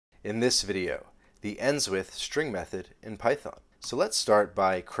In this video, the ends with string method in Python. So let's start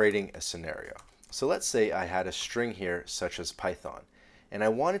by creating a scenario. So let's say I had a string here such as Python, and I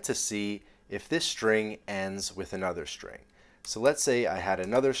wanted to see if this string ends with another string. So let's say I had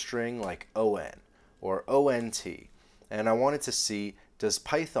another string like on or ont, and I wanted to see, does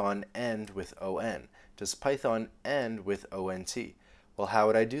Python end with on? Does Python end with ont? Well, how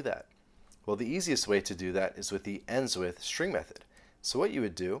would I do that? Well, the easiest way to do that is with the ends with string method. So what you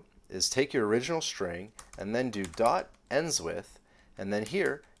would do is take your original string and then do dot ends with, and then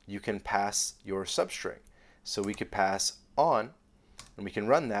here you can pass your substring. So we could pass on, and we can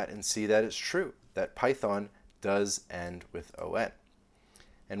run that and see that it's true, that Python does end with on.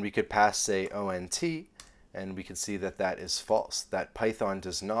 And we could pass, say, ont, and we can see that that is false, that Python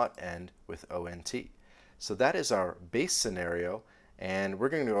does not end with ont. So that is our base scenario, and we're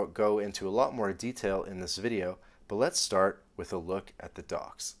going to go into a lot more detail in this video, but let's start with a look at the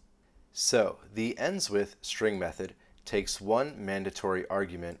docs. So the ends with string method takes one mandatory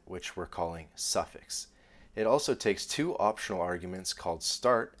argument, which we're calling suffix. It also takes two optional arguments called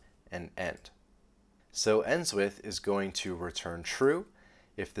start and end. So ends with is going to return true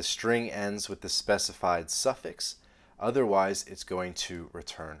if the string ends with the specified suffix. Otherwise, it's going to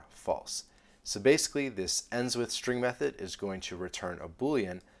return false. So basically, this ends with string method is going to return a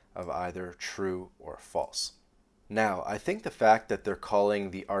Boolean of either true or false. Now, I think the fact that they're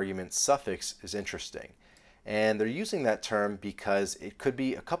calling the argument suffix is interesting. And they're using that term because it could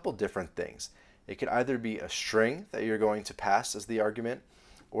be a couple different things. It could either be a string that you're going to pass as the argument,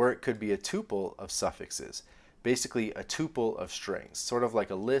 or it could be a tuple of suffixes. Basically a tuple of strings, sort of like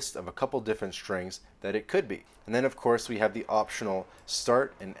a list of a couple different strings that it could be. And then of course we have the optional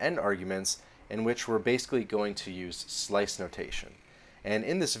start and end arguments, in which we're basically going to use slice notation. And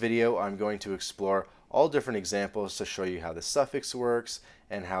in this video I'm going to explore all different examples to show you how the suffix works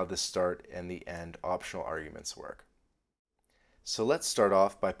and how the start and the end optional arguments work. So let's start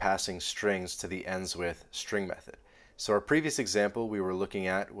off by passing strings to the ends with string method. So our previous example we were looking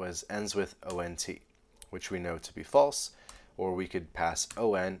at was ends with ont, which we know to be false, or we could pass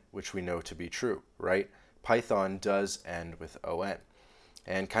on, which we know to be true, right? Python does end with on.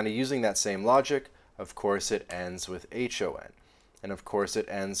 And kind of using that same logic, of course it ends with hon, and of course it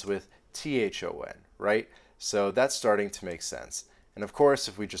ends with thon, right? So that's starting to make sense. And of course,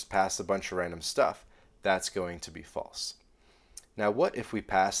 if we just pass a bunch of random stuff, that's going to be false. Now, what if we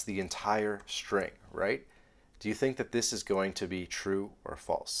pass the entire string, right? Do you think that this is going to be true or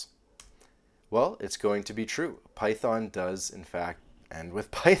false? Well, it's going to be true. Python does, in fact, end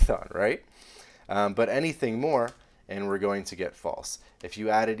with Python, right? But anything more, and we're going to get false. If you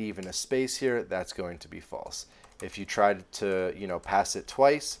added even a space here, that's going to be false. If you tried to, pass it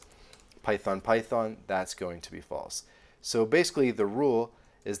twice, Python, that's going to be false. So basically the rule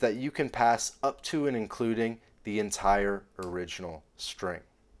is that you can pass up to and including the entire original string.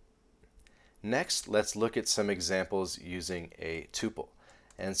 Next, let's look at some examples using a tuple.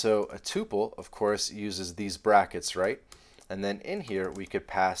 And so a tuple, of course, uses these brackets, right? And then in here we could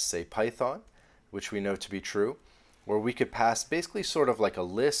pass, say, Python, which we know to be true, or we could pass basically sort of like a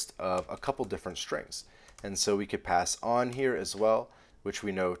list of a couple different strings. And so we could pass on here as well, which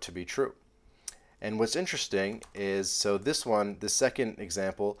we know to be true. And what's interesting is, so this one, the second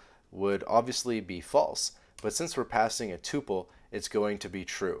example, would obviously be false, but since we're passing a tuple, it's going to be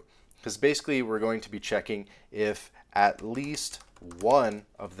true. Because basically we're going to be checking if at least one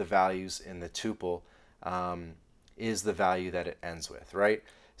of the values in the tuple is the value that it ends with, right?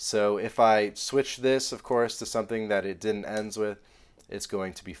 So if I switch this, of course, to something that it didn't end with, it's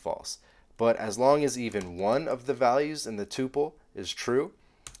going to be false. But as long as even one of the values in the tuple is true,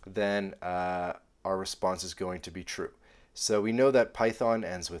 then our response is going to be true. So we know that Python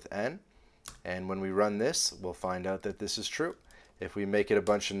ends with n, and when we run this, we'll find out that this is true. If we make it a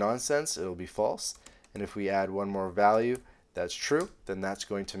bunch of nonsense, it'll be false. And if we add one more value that's true, then that's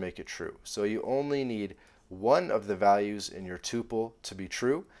going to make it true. So you only need one of the values in your tuple to be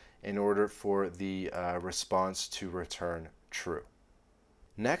true in order for the response to return true.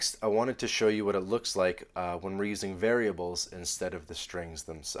 Next, I wanted to show you what it looks like when we're using variables instead of the strings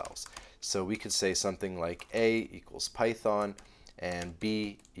themselves. So we could say something like a equals Python and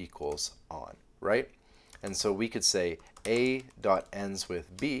b equals on, right? And so we could say a dot ends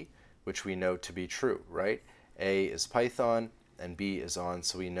with b, which we know to be true, right? A is Python and b is on,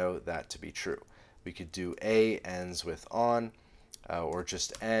 so we know that to be true. We could do a ends with on or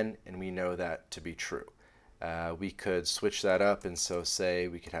just n, and we know that to be true. We could switch that up, and so say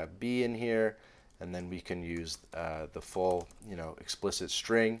we could have b in here, and then we can use the full explicit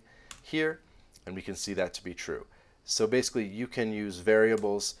string here, and we can see that to be true. So basically you can use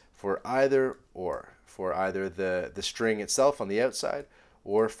variables for either the string itself on the outside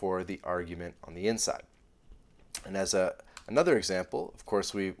or for the argument on the inside. And as another example, of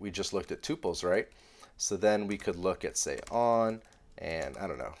course, we just looked at tuples, right? So then we could look at, say, on and, I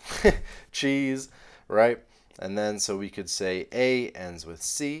don't know, cheese, right? And then so we could say A ends with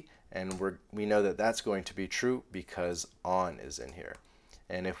C, and we know that that's going to be true because on is in here.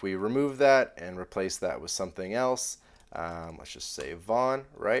 And if we remove that and replace that with something else, let's just say Vaughn,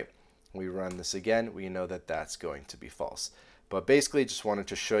 right? We run this again, we know that that's going to be false. But basically just wanted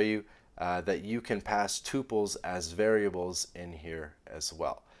to show you that you can pass tuples as variables in here as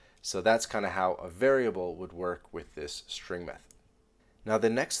well. So that's kind of how a variable would work with this string method. Now the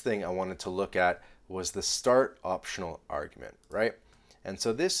next thing I wanted to look at was the start optional argument, right? And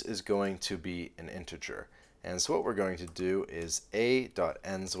so this is going to be an integer. And so what we're going to do is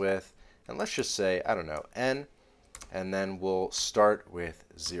a.endswith, and let's just say, I don't know, n, and then we'll start with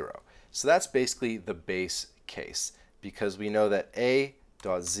 0. So that's basically the base case, because we know that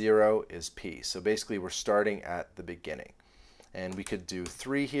a.0 is p. So basically we're starting at the beginning. And we could do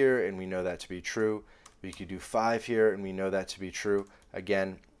 3 here, and we know that to be true. We could do 5 here, and we know that to be true.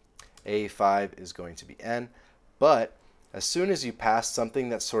 Again, a5 is going to be n. But as soon as you pass something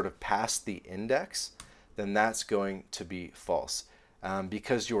that's sort of past the index, then that's going to be false.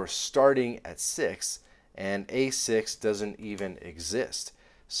 Because you're starting at 6, and a6 doesn't even exist.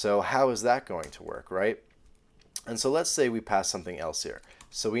 So how is that going to work, right? And so let's say we pass something else here.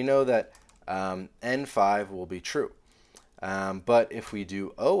 So we know that n5 will be true. But if we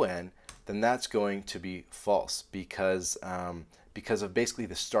do on, then that's going to be false because of basically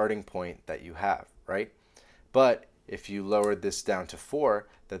the starting point that you have, right? But if you lowered this down to 4,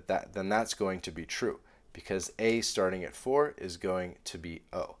 then that's going to be true because a starting at 4 is going to be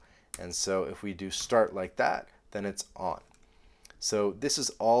o. And so if we do start like that, then it's on. So this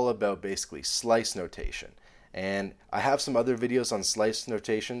is all about basically slice notation. And I have some other videos on slice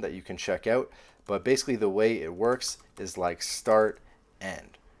notation that you can check out, but basically the way it works is like start,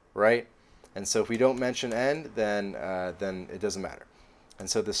 end, right? And so if we don't mention end, then it doesn't matter. And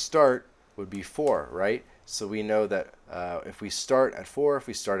so the start would be 4, right? So we know that if we start at 4, if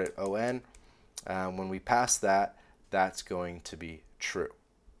we start at on, when we pass that, that's going to be true.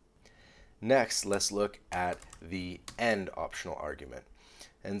 Next, let's look at the end optional argument.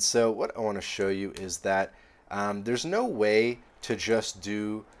 And so what I want to show you is that there's no way to just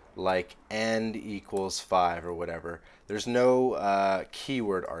do like end equals 5 or whatever. There's no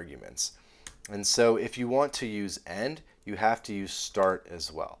keyword arguments. And so if you want to use end, you have to use start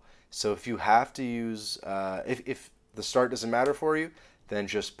as well. So if you have to use, if the start doesn't matter for you, then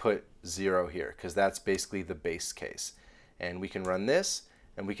just put 0 here because that's basically the base case. And we can run this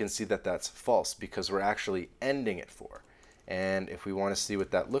and we can see that that's false because we're actually ending at 4. And if we want to see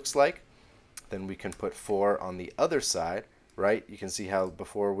what that looks like, then we can put 4 on the other side, right? You can see how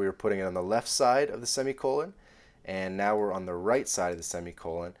before we were putting it on the left side of the semicolon, and now we're on the right side of the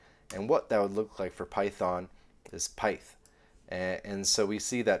semicolon. And what that would look like for Python is pyth. And so we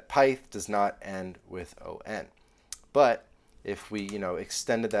see that pyth does not end with on. But if we,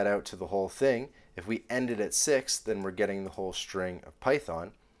 extended that out to the whole thing, if we ended at 6, then we're getting the whole string of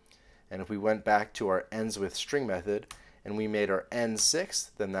Python. And if we went back to our ends with string method and we made our end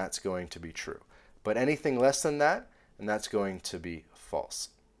 6, then that's going to be true. But anything less than that, and that's going to be false.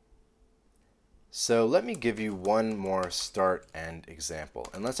 So let me give you one more start end example,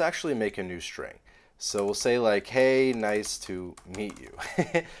 and let's actually make a new string. So we'll say like, hey, nice to meet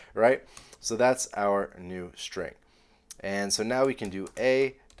you, right? So that's our new string. And so now we can do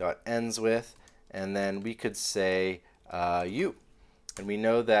a.endswith, and then we could say you. And we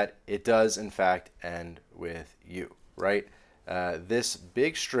know that it does in fact end with you, right? This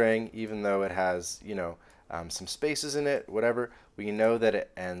big string, even though it has, some spaces in it, whatever, we know that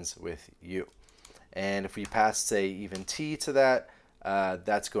it ends with you. And if we pass, say, even t to that,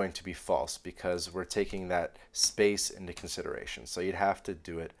 that's going to be false because we're taking that space into consideration. So you'd have to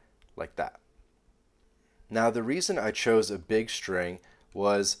do it like that. Now the reason I chose a big string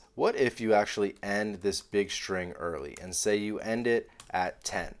was, what if you actually end this big string early and say you end it at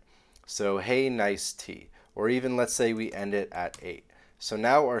 10? So hey, nice t. Or even let's say we end it at 8. So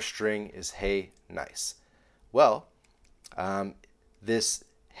now our string is hey, nice. Well, this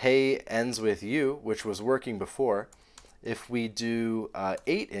hey ends with you, which was working before. If we do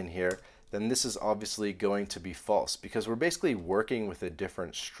 8 in here, then this is obviously going to be false because we're basically working with a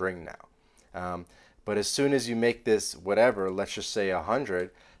different string now. But as soon as you make this whatever, let's just say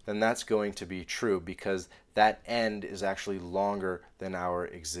 100, then that's going to be true because that end is actually longer than our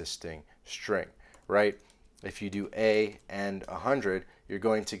existing string, right? if you do a and 100, you're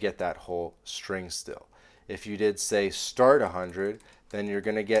going to get that whole string still. If you did say start 100, then you're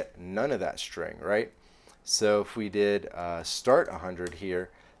going to get none of that string, right? So if we did start 100 here,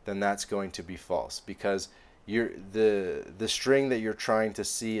 then that's going to be false, because the string that you're trying to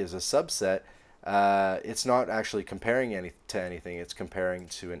see as a subset, it's not actually comparing to anything, it's comparing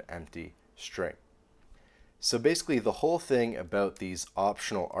to an empty string. So basically the whole thing about these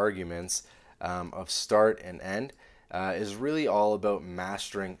optional arguments of start and end is really all about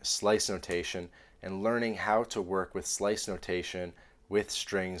mastering slice notation and learning how to work with slice notation with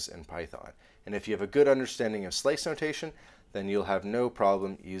strings in Python. And if you have a good understanding of slice notation, then you'll have no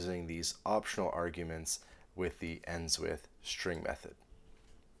problem using these optional arguments with the ends with string method.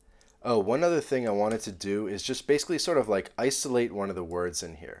 Oh, one other thing I wanted to do is just basically sort of like isolate one of the words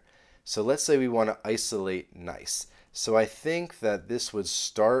in here. So let's say we want to isolate nice. So I think that this would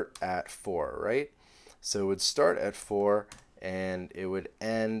start at 4, right? So it would start at 4 and it would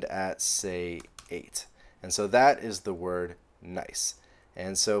end at, say, 8. And so that is the word nice.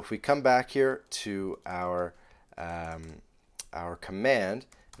 And so if we come back here to our command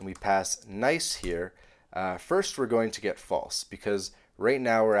and we pass nice here, first we're going to get false, because right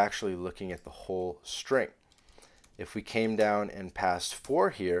now we're actually looking at the whole string. If we came down and passed 4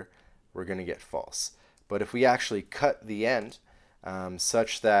 here, we're going to get false. But if we actually cut the end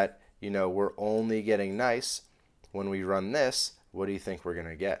such that, you know, we're only getting nice, when we run this, what do you think we're going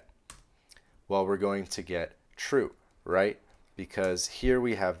to get? Well, we're going to get true, right? Because here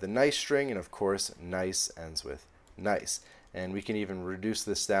we have the nice string, and of course nice ends with nice. And we can even reduce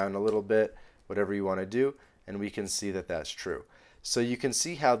this down a little bit, whatever you want to do, and we can see that that's true. So you can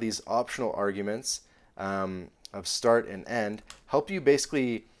see how these optional arguments of start and end help you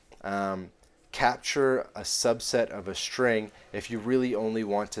basically capture a subset of a string if you really only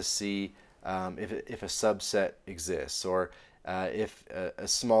want to see if a subset exists, or if a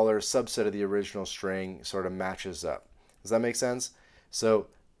smaller subset of the original string sort of matches up. Does that make sense? So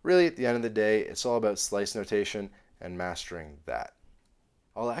really, at the end of the day, it's all about slice notation and mastering that.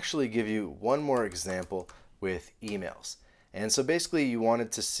 I'll actually give you one more example with emails. And so basically you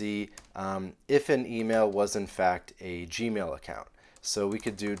wanted to see if an email was in fact a Gmail account. So we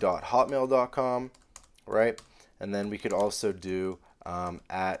could do .hotmail.com, right? And then we could also do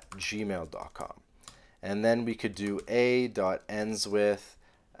at gmail.com. And then we could do a.endswith,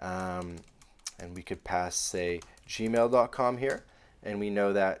 and we could pass, say, gmail.com here, and we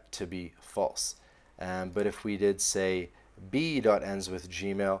know that to be false. But if we did say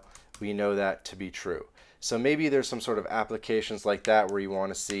b.endswith.gmail, we know that to be true. So maybe there's some sort of applications like that where you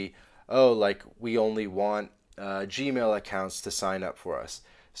want to see, oh, like we only want Gmail accounts to sign up for us.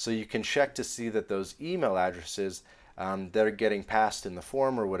 So you can check to see that those email addresses that are getting passed in the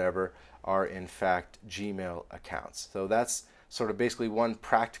form or whatever are in fact Gmail accounts. So that's sort of basically one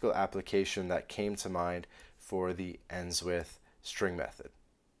practical application that came to mind for the ends with string method.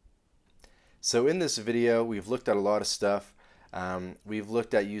 So in this video, we've looked at a lot of stuff. We've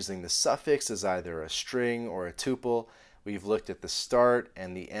looked at using the suffix as either a string or a tuple. We've looked at the start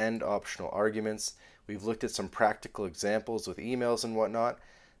and the end optional arguments. We've looked at some practical examples with emails and whatnot.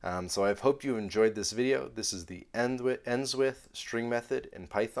 So I hope you enjoyed this video. This is the ends with string method in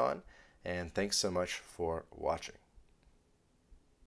Python, and thanks so much for watching.